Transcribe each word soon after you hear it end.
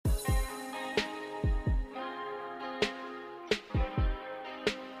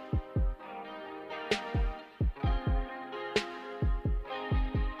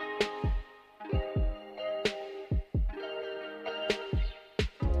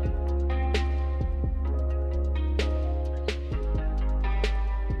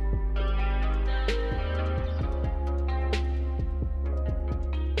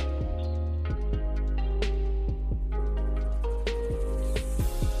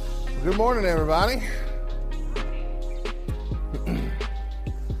Good morning, everybody.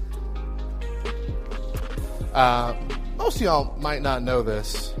 Most of y'all might not know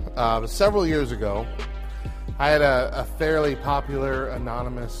this, but several years ago, I had a fairly popular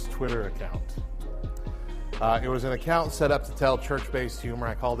anonymous Twitter account. It was an account set up to tell church-based humor.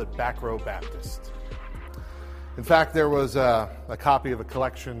 I called it Back Row Baptist. In fact, there was a copy of a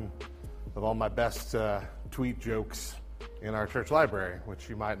collection of all my best tweet jokes in our church library, which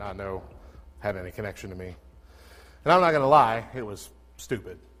you might not know had any connection to me. And I'm not going to lie, it was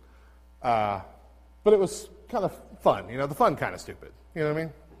stupid. But it was kind of fun, the fun kind of stupid, you know what I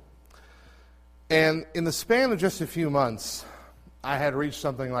mean? And in the span of just a few months, I had reached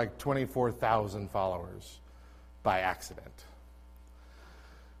something like 24,000 followers by accident.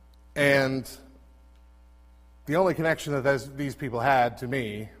 And the only connection that these people had to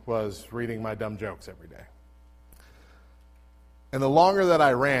me was reading my dumb jokes every day. And the longer that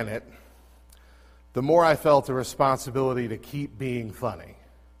I ran it, the more I felt a responsibility to keep being funny.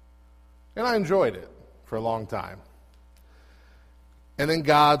 And I enjoyed it for a long time. And then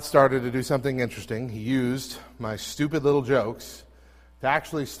God started to do something interesting. He used my stupid little jokes to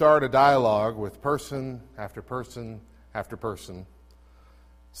actually start a dialogue with person after person after person.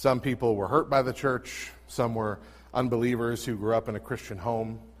 Some people were hurt by the church. Some were unbelievers who grew up in a Christian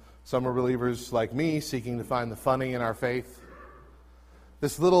home. Some were believers like me seeking to find the funny in our faith.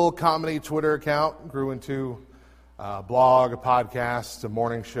 This little comedy Twitter account grew into a blog, a podcast, a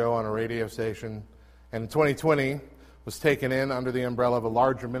morning show on a radio station. And in 2020, was taken in under the umbrella of a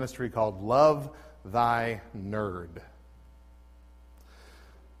larger ministry called Love Thy Nerd.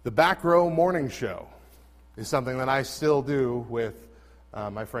 The Back Row Morning Show is something that I still do with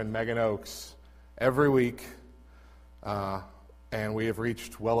my friend Megan Oakes every week. And we have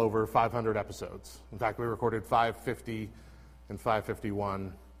reached well over 500 episodes. In fact, we recorded 550 and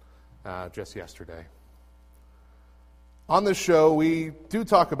 551 just yesterday. On this show, we do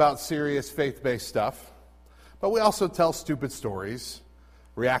talk about serious faith-based stuff, but we also tell stupid stories,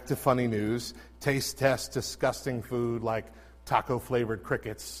 react to funny news, taste test disgusting food like taco-flavored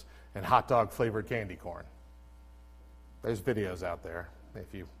crickets and hot dog-flavored candy corn. There's videos out there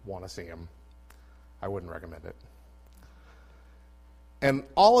if you want to see them. I wouldn't recommend it. And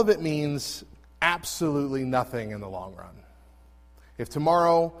all of it means absolutely nothing in the long run. If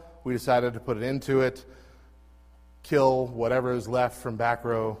tomorrow we decided to put it into it, kill whatever is left from Back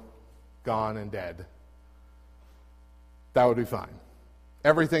Row, gone and dead, that would be fine.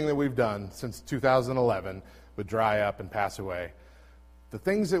 Everything that we've done since 2011 would dry up and pass away. The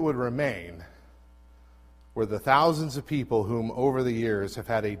things that would remain were the thousands of people whom over the years have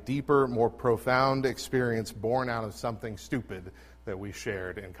had a deeper, more profound experience born out of something stupid that we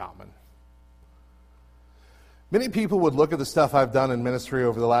shared in common. Many people would look at the stuff I've done in ministry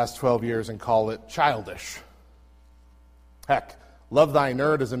over the last 12 years and call it childish. Heck, Love Thy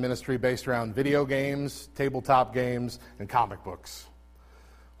Nerd is a ministry based around video games, tabletop games, and comic books.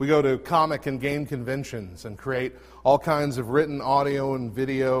 We go to comic and game conventions and create all kinds of written audio and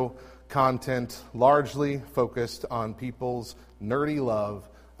video content largely focused on people's nerdy love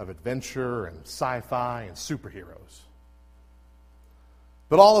of adventure and sci-fi and superheroes.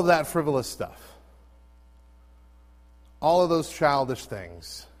 But all of that frivolous stuff, all of those childish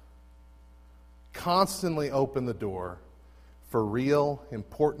things constantly open the door for real,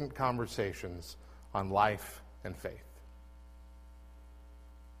 important conversations on life and faith.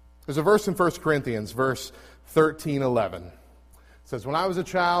 There's a verse in 1 Corinthians, verse 13:11. It says, "When I was a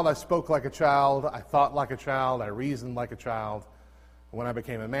child, I spoke like a child, I thought like a child, I reasoned like a child. And when I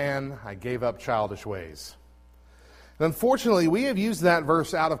became a man, I gave up childish ways." And unfortunately, we have used that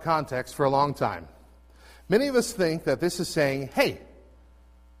verse out of context for a long time. Many of us think that this is saying, hey,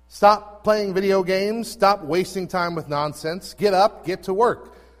 stop playing video games, stop wasting time with nonsense, get up, get to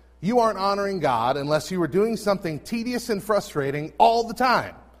work. You aren't honoring God unless you are doing something tedious and frustrating all the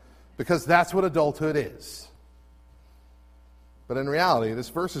time, because that's what adulthood is. But in reality, this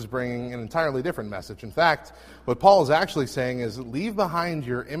verse is bringing an entirely different message. In fact, what Paul is actually saying is leave behind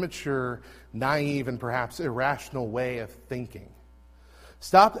your immature, naive, and perhaps irrational way of thinking.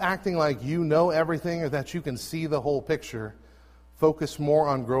 Stop acting like you know everything or that you can see the whole picture. Focus more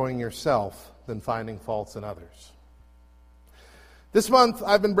on growing yourself than finding faults in others. This month,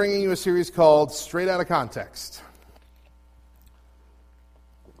 I've been bringing you a series called Straight Outta Context,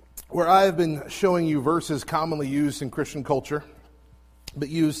 where I've been showing you verses commonly used in Christian culture, but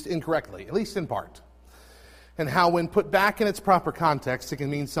used incorrectly, at least in part, and how when put back in its proper context, it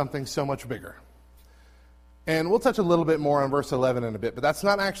can mean something so much bigger. And we'll touch a little bit more on verse 11 in a bit, but that's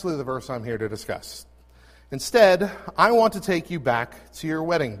not actually the verse I'm here to discuss. Instead, I want to take you back to your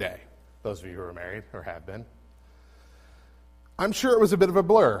wedding day. those of you who are married or have been. I'm sure it was a bit of a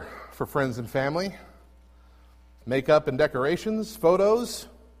blur for friends and family. Makeup and decorations, photos,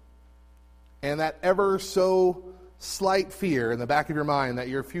 and that ever so slight fear in the back of your mind that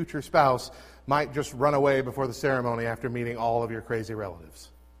your future spouse might just run away before the ceremony after meeting all of your crazy relatives.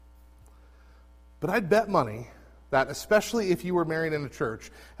 But I'd bet money that, especially if you were married in a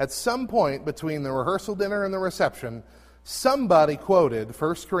church, at some point between the rehearsal dinner and the reception, somebody quoted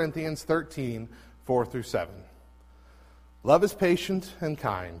 1 Corinthians 13, 4 through 7. Love is patient and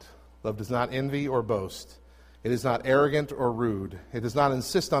kind. Love does not envy or boast. It is not arrogant or rude. It does not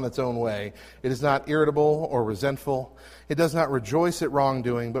insist on its own way. It is not irritable or resentful. It does not rejoice at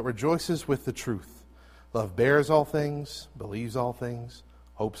wrongdoing, but rejoices with the truth. Love bears all things, believes all things,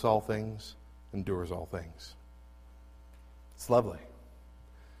 hopes all things, endures all things. It's lovely.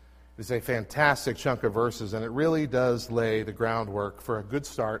 It is a fantastic chunk of verses, and it really does lay the groundwork for a good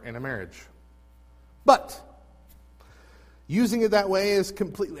start in a marriage. But using it that way is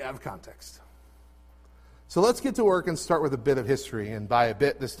completely out of context. So let's get to work and start with a bit of history, and by a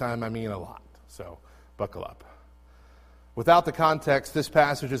bit this time I mean a lot, so buckle up. Without the context, this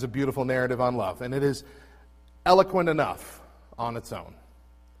passage is a beautiful narrative on love, and it is eloquent enough on its own.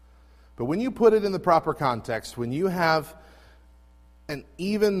 But when you put it in the proper context, when you have an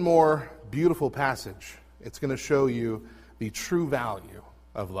even more beautiful passage, it's going to show you the true value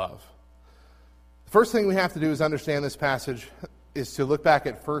of love. The first thing we have to do is understand this passage is to look back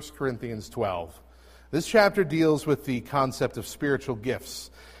at 1 Corinthians 12. This chapter deals with the concept of spiritual gifts,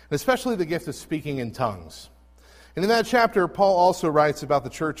 and especially the gift of speaking in tongues. And in that chapter, Paul also writes about the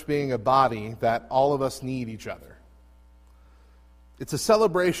church being a body that all of us need each other. It's a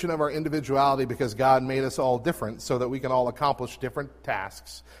celebration of our individuality because God made us all different so that we can all accomplish different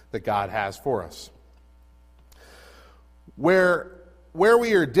tasks that God has for us. Where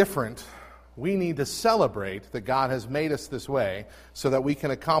we are different, we need to celebrate that God has made us this way so that we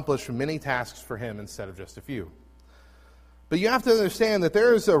can accomplish many tasks for Him instead of just a few. But you have to understand that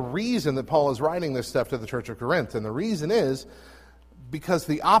there is a reason that Paul is writing this stuff to the church of Corinth, and the reason is because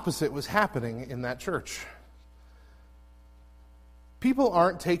the opposite was happening in that church. People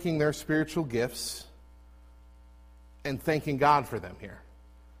aren't taking their spiritual gifts and thanking God for them here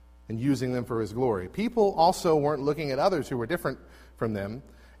and using them for His glory. People also weren't looking at others who were different from them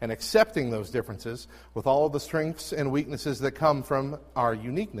and accepting those differences with all of the strengths and weaknesses that come from our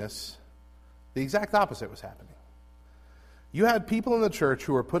uniqueness. The exact opposite was happening. You had people in the church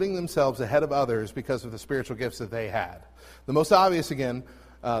who were putting themselves ahead of others because of the spiritual gifts that they had. The most obvious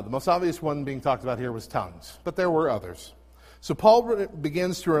one being talked about here was tongues, but there were others. So Paul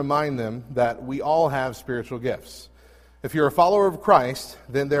begins to remind them that we all have spiritual gifts. If you're a follower of Christ,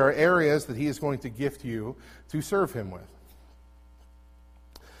 then there are areas that He is going to gift you to serve Him with.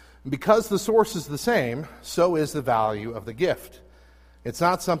 Because the source is the same, so is the value of the gift. It's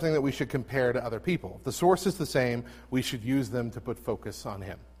not something that we should compare to other people. If the source is the same, we should use them to put focus on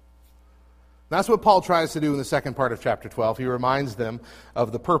Him. That's what Paul tries to do in the second part of chapter 12. He reminds them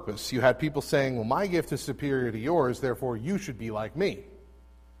of the purpose. You had people saying, well, my gift is superior to yours, therefore you should be like me.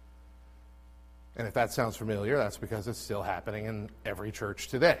 And if that sounds familiar, that's because it's still happening in every church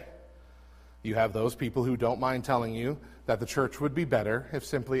today. You have those people who don't mind telling you that the church would be better if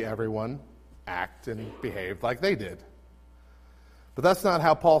simply everyone acted and behaved like they did. But that's not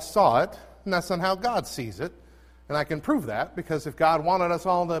how Paul saw it, and that's not how God sees it. And I can prove that, because if God wanted us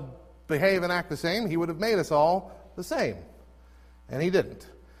all to behave and act the same, He would have made us all the same. And He didn't.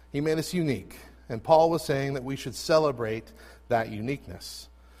 He made us unique. And Paul was saying that we should celebrate that uniqueness.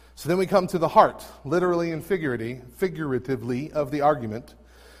 So then we come to the heart, literally and figuratively, of the argument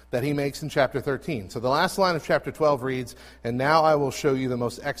that he makes in chapter 13. So the last line of chapter 12 reads, "And now I will show you the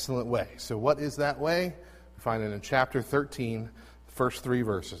most excellent way." So what is that way? We find it in chapter 13, the first 3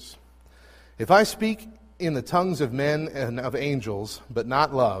 verses. "If I speak in the tongues of men and of angels, but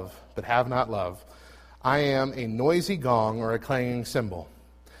have not love, I am a noisy gong or a clanging cymbal.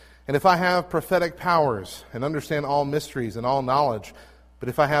 And if I have prophetic powers and understand all mysteries and all knowledge, but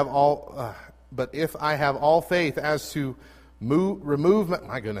if I have all faith as to remove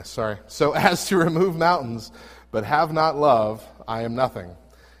mountains, but have not love, I am nothing.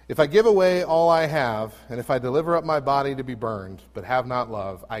 If I give away all I have, and if I deliver up my body to be burned, but have not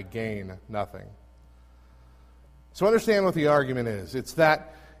love, I gain nothing." So understand what the argument is. It's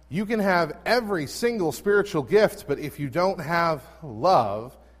that you can have every single spiritual gift, but if you don't have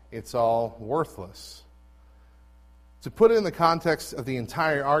love, it's all worthless. To put it in the context of the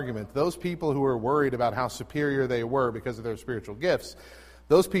entire argument, those people who were worried about how superior they were because of their spiritual gifts,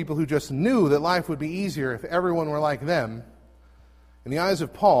 those people who just knew that life would be easier if everyone were like them, In the eyes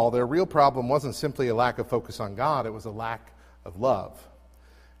of Paul, their real problem wasn't simply a lack of focus on God, it was a lack of love.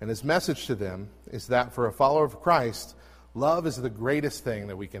 And his message to them is that for a follower of Christ, love is the greatest thing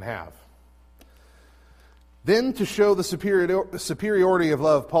that we can have. Then, to show the superiority of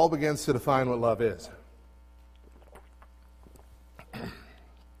love, Paul begins to define what love is.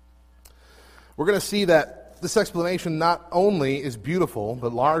 We're going to see that this explanation not only is beautiful,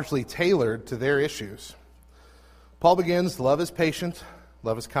 but largely tailored to their issues. Paul begins, love is patient,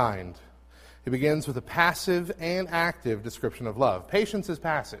 love is kind. He begins with a passive and active description of love. Patience is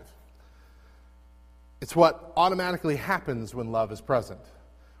passive. It's what automatically happens when love is present.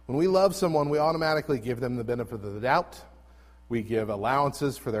 When we love someone, we automatically give them the benefit of the doubt. We give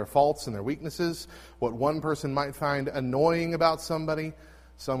allowances for their faults and their weaknesses. What one person might find annoying about somebody,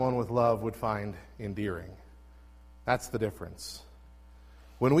 someone with love would find endearing. That's the difference.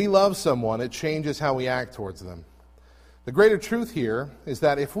 When we love someone, it changes how we act towards them. The greater truth here is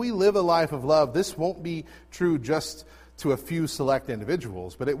that if we live a life of love, this won't be true just to a few select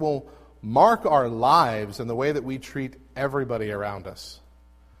individuals, but it will mark our lives in the way that we treat everybody around us.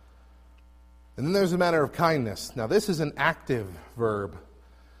 And then there's a matter of kindness. Now, this is an active verb.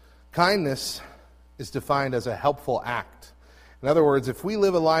 Kindness is defined as a helpful act. In other words, if we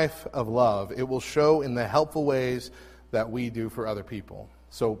live a life of love, it will show in the helpful ways that we do for other people.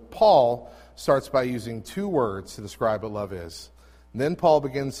 So Paul starts by using two words to describe what love is. And then Paul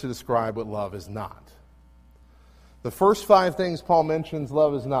begins to describe what love is not. The first 5 things Paul mentions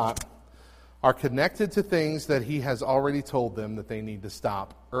love is not are connected to things that he has already told them that they need to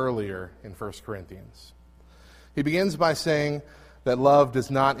stop earlier in 1 Corinthians. He begins by saying that love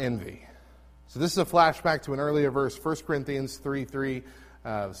does not envy. So this is a flashback to an earlier verse, 1 Corinthians 3:3,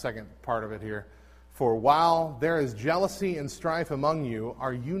 the second part of it here. For while there is jealousy and strife among you,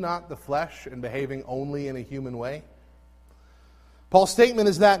 are you not the flesh and behaving only in a human way? Paul's statement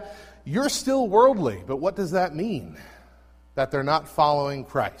is that you're still worldly, but what does that mean? That they're not following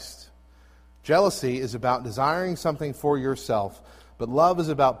Christ. Jealousy is about desiring something for yourself, but love is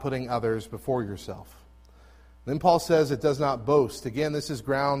about putting others before yourself. Then Paul says it does not boast. Again, this is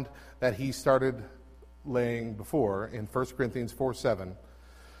ground that he started laying before in 1 Corinthians 4:7.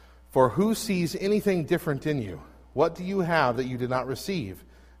 For who sees anything different in you? What do you have that you did not receive?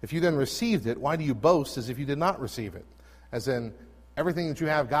 If you then received it, why do you boast as if you did not receive it? As in, everything that you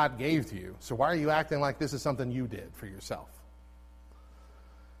have, God gave to you. So why are you acting like this is something you did for yourself?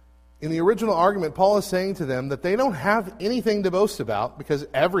 In the original argument, Paul is saying to them that they don't have anything to boast about because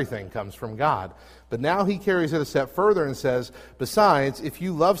everything comes from God. But now he carries it a step further and says, besides, if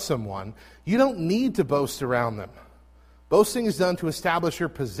you love someone, you don't need to boast around them. Boasting is done to establish your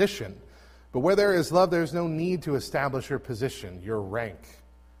position. But where there is love, there is no need to establish your position, your rank.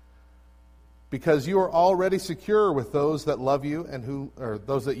 Because you are already secure with those that love you or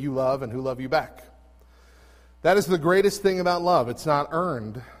those that you love and who love you back. That is the greatest thing about love. It's not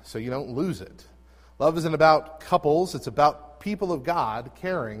earned, so you don't lose it. Love isn't about couples. It's about people of God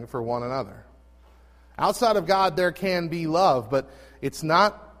caring for one another. Outside of God, there can be love, but it's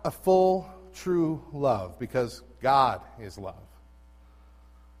not a full, true love because God is love.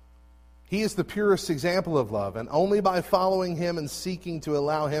 He is the purest example of love, and only by following Him and seeking to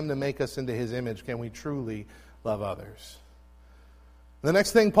allow Him to make us into His image can we truly love others. The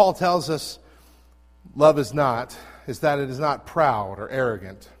next thing Paul tells us love is not, is that it is not proud or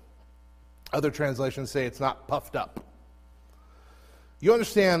arrogant. Other translations say it's not puffed up. You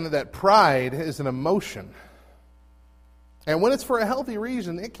understand that pride is an emotion. And when it's for a healthy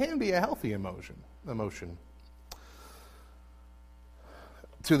reason, it can be a healthy emotion.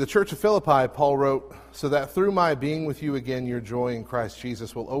 To the church of Philippi, Paul wrote, so that through my being with you again, your joy in Christ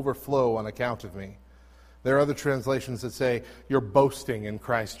Jesus will overflow on account of me. There are other translations that say, you're boasting in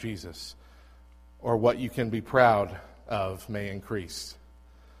Christ Jesus, or what you can be proud of may increase.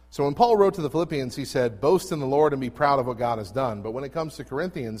 So when Paul wrote to the Philippians, he said, boast in the Lord and be proud of what God has done. But when it comes to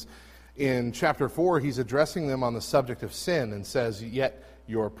Corinthians, in chapter 4, he's addressing them on the subject of sin and says, yet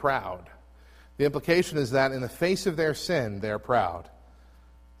you're proud. The implication is that in the face of their sin, they're proud.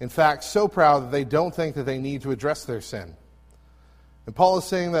 In fact, so proud that they don't think that they need to address their sin. And Paul is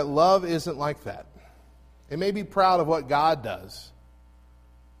saying that love isn't like that. It may be proud of what God does.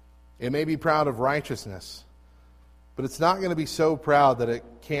 It may be proud of righteousness. But it's not going to be so proud that it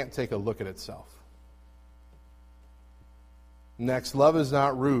can't take a look at itself. Next, love is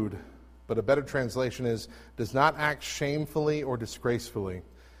not rude, but a better translation is, does not act shamefully or disgracefully.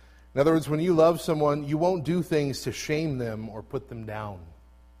 In other words, when you love someone, you won't do things to shame them or put them down.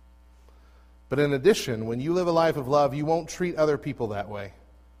 But in addition, when you live a life of love, you won't treat other people that way.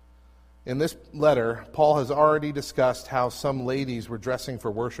 In this letter, Paul has already discussed how some ladies were dressing for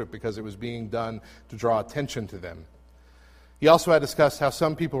worship because it was being done to draw attention to them. He also had discussed how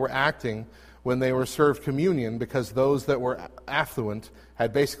some people were acting when they were served communion because those that were affluent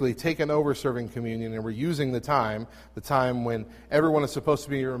had basically taken over serving communion and were using the time when everyone is supposed to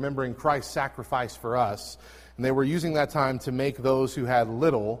be remembering Christ's sacrifice for us, and they were using that time to make those who had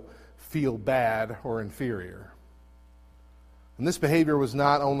little feel bad or inferior. And this behavior was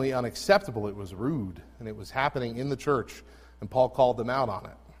not only unacceptable, it was rude, and it was happening in the church, and Paul called them out on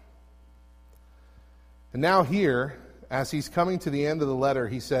it. And now here, as he's coming to the end of the letter,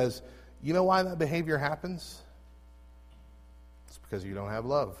 he says, you know why that behavior happens? It's because you don't have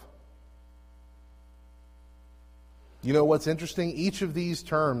love. You know what's interesting? Each of these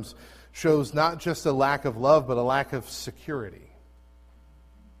terms shows not just a lack of love, but a lack of security.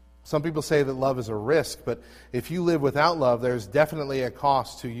 Some people say that love is a risk, but if you live without love, there's definitely a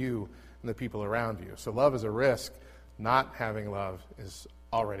cost to you and the people around you. So love is a risk. Not having love is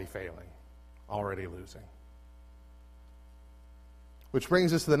already failing, already losing. Which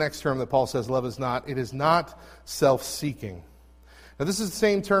brings us to the next term that Paul says love is not. It is not self-seeking. Now this is the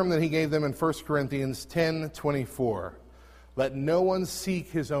same term that he gave them in 1 Corinthians 10:24. Let no one seek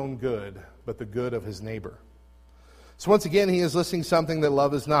his own good, but the good of his neighbor. So once again, he is listing something that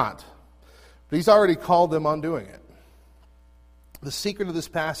love is not. But he's already called them on doing it. The secret of this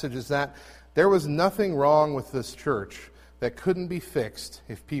passage is that there was nothing wrong with this church that couldn't be fixed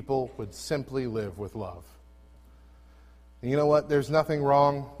if people would simply live with love. And you know what? There's nothing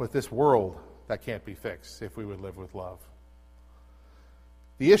wrong with this world that can't be fixed if we would live with love.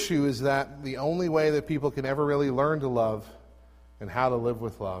 The issue is that the only way that people can ever really learn to love and how to live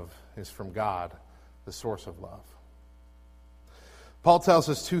with love is from God, the source of love. Paul tells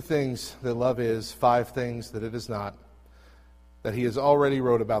us 2 things that love is, 5 things that it is not, that he has already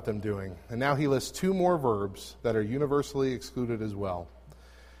wrote about them doing. And now he lists 2 more verbs that are universally excluded as well.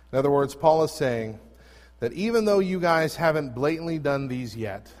 In other words, Paul is saying that even though you guys haven't blatantly done these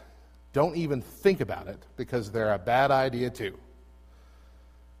yet, don't even think about it because they're a bad idea too.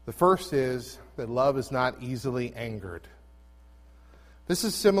 The first is that love is not easily angered. This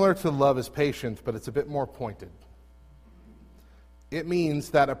is similar to love is patient, but it's a bit more pointed. It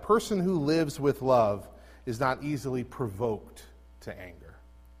means that a person who lives with love is not easily provoked to anger.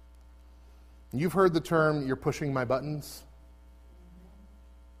 You've heard the term, you're pushing my buttons.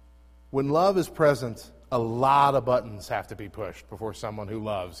 When love is present, a lot of buttons have to be pushed before someone who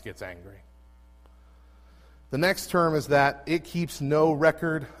loves gets angry. The next term is that it keeps no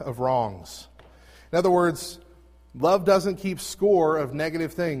record of wrongs. In other words, love doesn't keep score of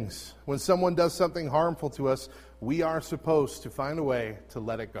negative things. When someone does something harmful to us, we are supposed to find a way to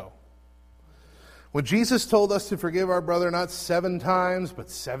let it go. When Jesus told us to forgive our brother not 7 times, but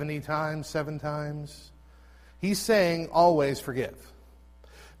 70 times, 7 times, he's saying always forgive.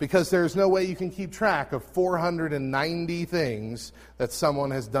 Because there's no way you can keep track of 490 things that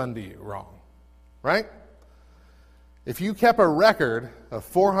someone has done to you wrong. Right? If you kept a record of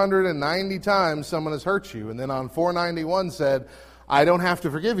 490 times someone has hurt you, and then on 491 said, I don't have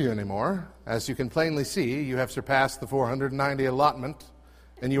to forgive you anymore, as you can plainly see, you have surpassed the 490 allotment,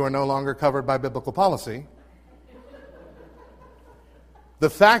 and you are no longer covered by biblical policy. The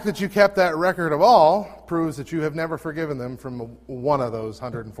fact that you kept that record of all proves that you have never forgiven them from one of those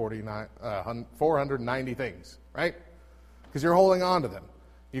 490 things, right? Because you're holding on to them.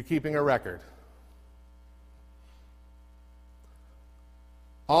 You're keeping a record.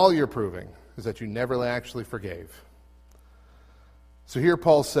 All you're proving is that you never actually forgave. So here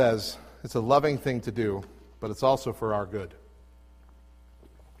Paul says it's a loving thing to do, but it's also for our good.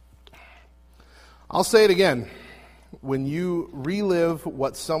 I'll say it again. When you relive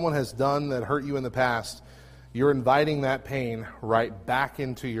what someone has done that hurt you in the past, you're inviting that pain right back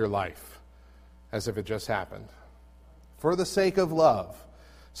into your life as if it just happened. For the sake of love,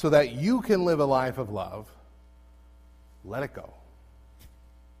 so that you can live a life of love, let it go.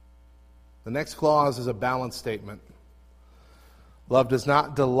 The next clause is a balanced statement. Love does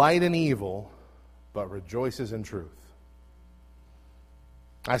not delight in evil, but rejoices in truth.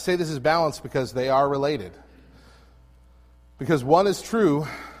 I say this is balanced because they are related. Because one is true,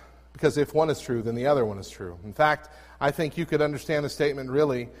 because if one is true, then the other one is true. In fact, I think you could understand the statement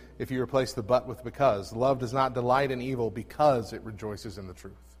really if you replace the but with because. Love does not delight in evil because it rejoices in the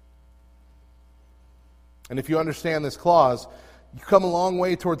truth. And if you understand this clause, you come a long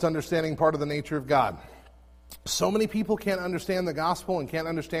way towards understanding part of the nature of God. So many people can't understand the gospel and can't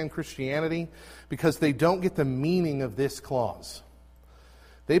understand Christianity because they don't get the meaning of this clause.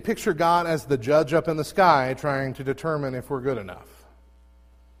 They picture God as the judge up in the sky trying to determine if we're good enough.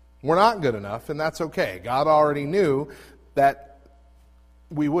 We're not good enough, and that's okay. God already knew that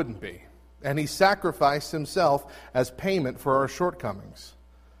we wouldn't be. And he sacrificed himself as payment for our shortcomings.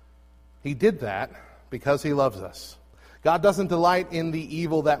 He did that because he loves us. God doesn't delight in the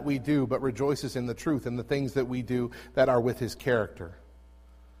evil that we do, but rejoices in the truth and the things that we do that are with his character.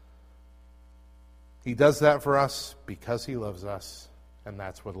 He does that for us because he loves us, and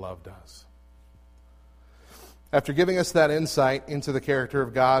that's what love does. After giving us that insight into the character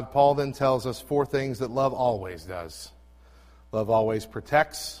of God, Paul then tells us 4 things that love always does. Love always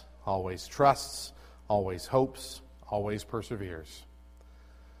protects, always trusts, always hopes, always perseveres.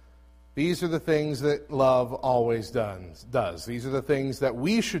 These are the things that love always does. These are the things that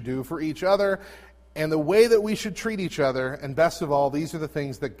we should do for each other and the way that we should treat each other. And best of all, these are the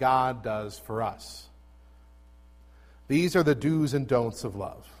things that God does for us. These are the do's and don'ts of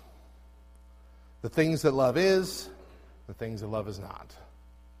love. The things that love is, the things that love is not.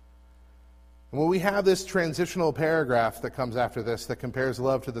 And when we have this transitional paragraph that comes after this that compares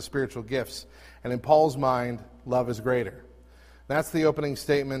love to the spiritual gifts, and in Paul's mind, love is greater. That's the opening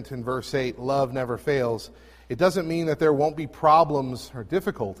statement in verse 8, love never fails. It doesn't mean that there won't be problems or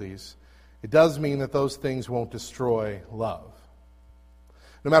difficulties. It does mean that those things won't destroy love.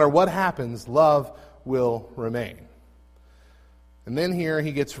 No matter what happens, love will remain. And then here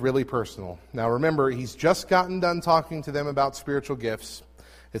he gets really personal. Now remember, he's just gotten done talking to them about spiritual gifts.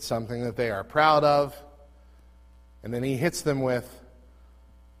 It's something that they are proud of. And then he hits them with,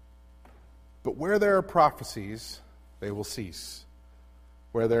 but where there are prophecies, they will cease.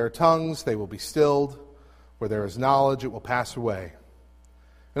 Where there are tongues, they will be stilled. Where there is knowledge, it will pass away.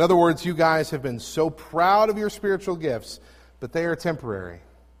 In other words, you guys have been so proud of your spiritual gifts, but they are temporary.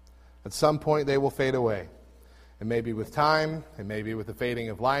 At some point, they will fade away. It may be with time, it may be with the fading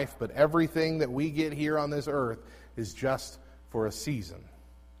of life, but everything that we get here on this earth is just for a season.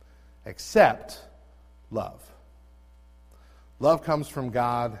 Except love. Love comes from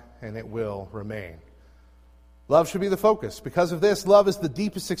God, and it will remain. Love should be the focus. Because of this, love is the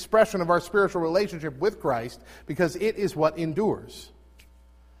deepest expression of our spiritual relationship with Christ, because it is what endures.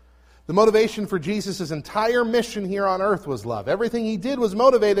 The motivation for Jesus' entire mission here on earth was love. Everything he did was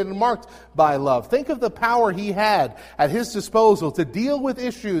motivated and marked by love. Think of the power he had at his disposal to deal with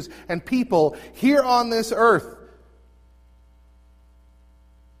issues and people here on this earth.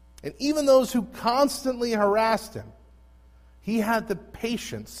 And even those who constantly harassed him, he had the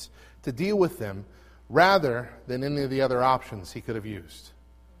patience to deal with them rather than any of the other options he could have used.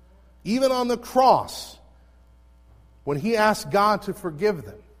 Even on the cross, when he asked God to forgive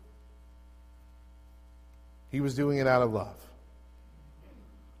them, he was doing it out of love.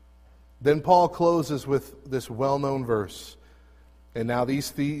 Then Paul closes with this well-known verse. And now these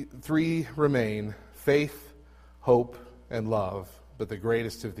three remain, faith, hope, and love. But the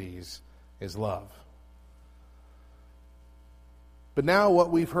greatest of these is love. But now that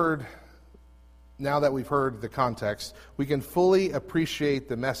we've heard the context, we can fully appreciate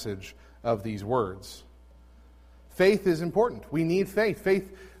the message of these words. Faith is important. We need faith.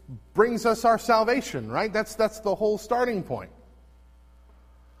 Faith brings us our salvation, right? That's the whole starting point.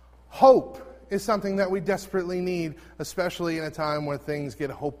 Hope is something that we desperately need, especially in a time when things get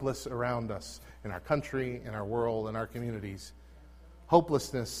hopeless around us, in our country, in our world, in our communities.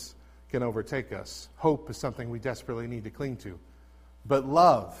 Hopelessness can overtake us. Hope is something we desperately need to cling to. But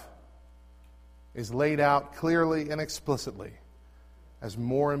love is laid out clearly and explicitly as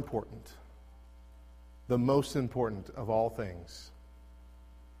more important, the most important of all things.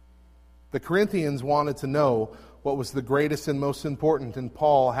 The Corinthians wanted to know what was the greatest and most important, and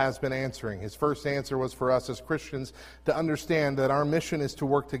Paul has been answering. His first answer was for us as Christians to understand that our mission is to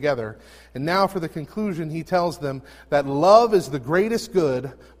work together. And now for the conclusion, he tells them that love is the greatest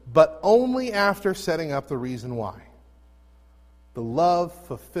good, but only after setting up the reason why. The love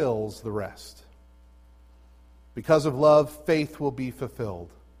fulfills the rest. Because of love, faith will be fulfilled.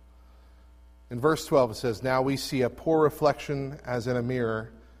 In verse 12 it says, now we see a poor reflection as in a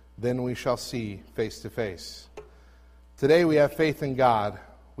mirror, then we shall see face to face. Today we have faith in God.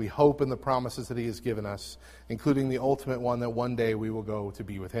 We hope in the promises that he has given us, including the ultimate one that one day we will go to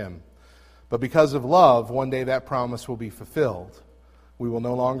be with him. But because of love, one day that promise will be fulfilled. We will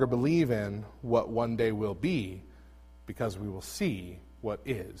no longer believe in what one day will be, because we will see what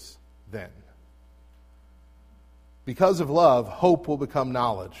is then. Because of love, hope will become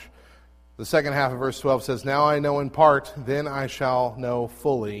knowledge. The second half of verse 12 says, now I know in part, then I shall know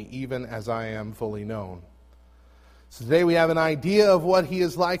fully, even as I am fully known. So today we have an idea of what he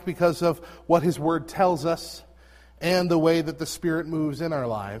is like because of what his word tells us and the way that the Spirit moves in our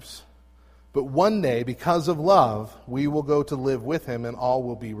lives. But one day, because of love, we will go to live with him and all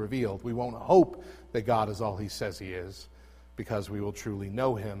will be revealed. We won't hope that God is all he says he is, because we will truly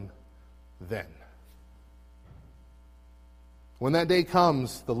know him then. When that day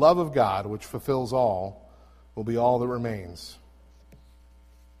comes, the love of God, which fulfills all, will be all that remains.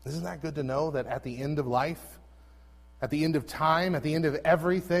 Isn't that good to know that at the end of life, at the end of time, at the end of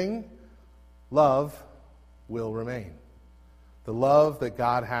everything, love will remain. The love that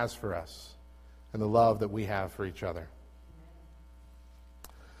God has for us and the love that we have for each other.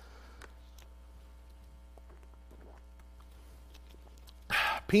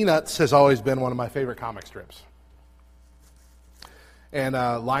 Peanuts has always been one of my favorite comic strips. And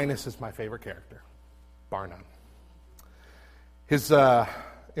Linus is my favorite character, bar none.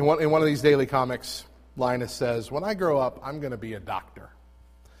 In one of these daily comics, Linus says, "When I grow up, I'm going to be a doctor."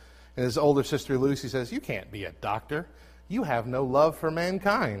 And his older sister Lucy says, "You can't be a doctor. You have no love for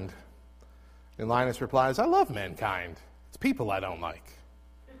mankind." And Linus replies, "I love mankind. It's people I don't like."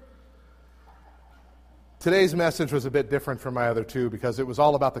 Today's message was a bit different from my other two because it was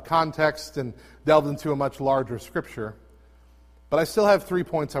all about the context and delved into a much larger scripture. But I still have 3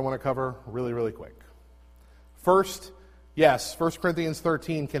 points I want to cover really, really quick. First, yes, 1 Corinthians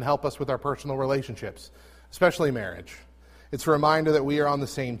 13 can help us with our personal relationships, especially marriage. It's a reminder that we are on the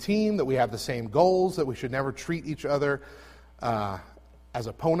same team, that we have the same goals, that we should never treat each other as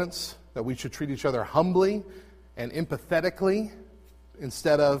opponents, that we should treat each other humbly and empathetically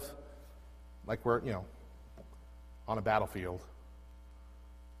instead of like we're, on a battlefield.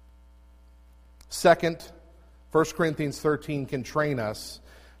 Second, 1 Corinthians 13 can train us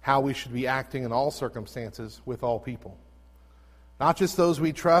how we should be acting in all circumstances with all people. Not just those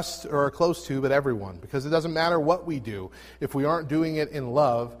we trust or are close to, but everyone. Because it doesn't matter what we do. If we aren't doing it in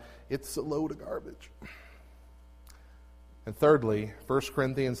love, it's a load of garbage. And thirdly, 1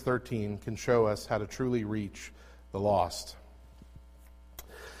 Corinthians 13 can show us how to truly reach the lost.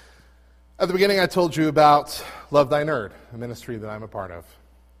 At the beginning, I told you about Love Thy Nerd, a ministry that I'm a part of.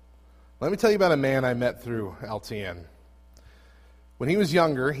 Let me tell you about a man I met through LTN. When he was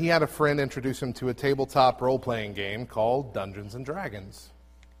younger, he had a friend introduce him to a tabletop role-playing game called Dungeons & Dragons.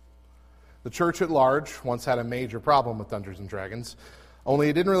 The church at large once had a major problem with Dungeons & Dragons, only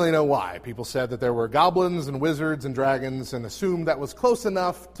it didn't really know why. People said that there were goblins and wizards and dragons and assumed that was close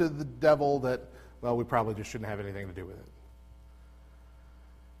enough to the devil that, well, we probably just shouldn't have anything to do with it.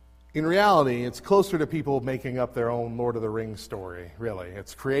 In reality, it's closer to people making up their own Lord of the Rings story, really.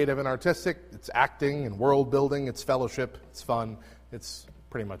 It's creative and artistic, it's acting and world building, it's fellowship, it's fun, it's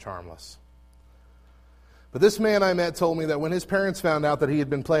pretty much harmless. But this man I met told me that when his parents found out that he had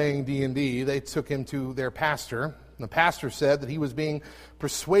been playing D&D, they took him to their pastor. And the pastor said that he was being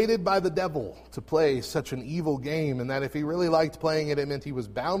persuaded by the devil to play such an evil game, and that if he really liked playing it, it meant he was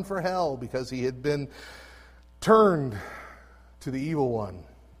bound for hell because he had been turned to the evil one.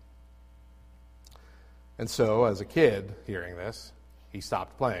 And so, as a kid, hearing this, he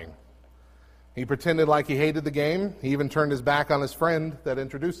stopped playing. He pretended like he hated the game. He even turned his back on his friend that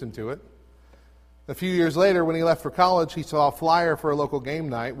introduced him to it. A few years later, when he left for college, he saw a flyer for a local game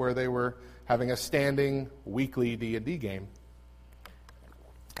night where they were having a standing weekly D&D game.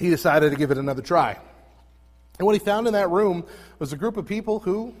 He decided to give it another try. And what he found in that room was a group of people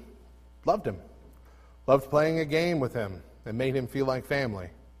who loved him, loved playing a game with him, and made him feel like family.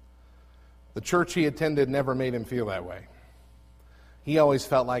 The church he attended never made him feel that way. He always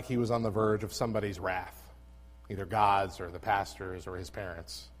felt like he was on the verge of somebody's wrath, either God's or the pastor's or his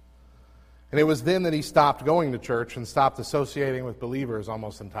parents. And it was then that he stopped going to church and stopped associating with believers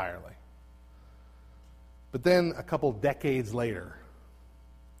almost entirely. But then, a couple decades later,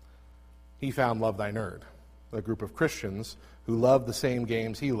 he found Love Thy Nerd, a group of Christians who loved the same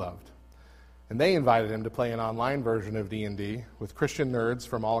games he loved. And they invited him to play an online version of D&D with Christian nerds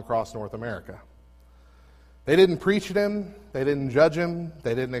from all across North America. They didn't preach at him. They didn't judge him.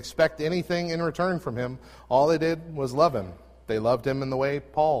 They didn't expect anything in return from him. All they did was love him. They loved him in the way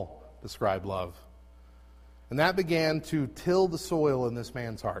Paul described love. And that began to till the soil in this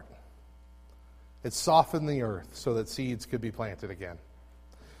man's heart. It softened the earth so that seeds could be planted again.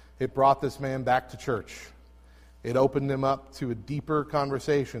 It brought this man back to church. It opened him up to deeper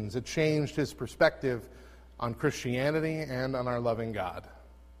conversations. It changed his perspective on Christianity and on our loving God.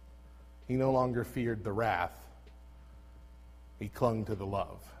 He no longer feared the wrath. He clung to the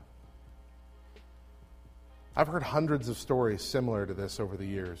love. I've heard hundreds of stories similar to this over the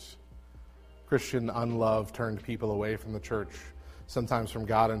years. Christian unlove turned people away from the church, sometimes from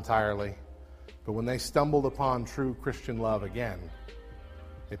God entirely. But when they stumbled upon true Christian love again,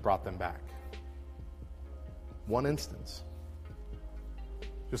 it brought them back. One instance.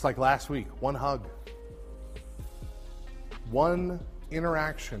 Just like last week, one hug. One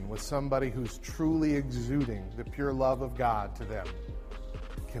interaction with somebody who's truly exuding the pure love of God to them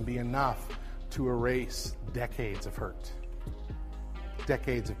can be enough to erase decades of hurt,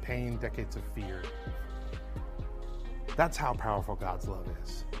 decades of pain, decades of fear. That's how powerful God's love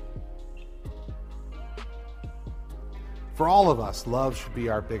is. For all of us, love should be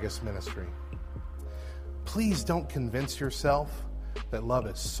our biggest ministry. Please don't convince yourself that love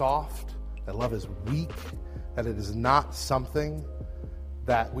is soft, that love is weak, that it is not something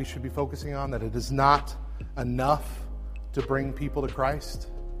that we should be focusing on, that it is not enough to bring people to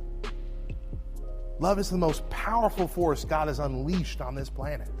Christ. Love is the most powerful force God has unleashed on this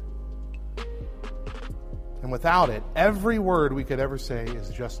planet. And without it, every word we could ever say is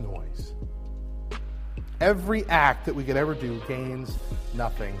just noise. Every act that we could ever do gains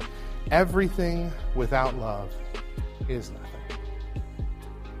nothing. Everything without love is nothing.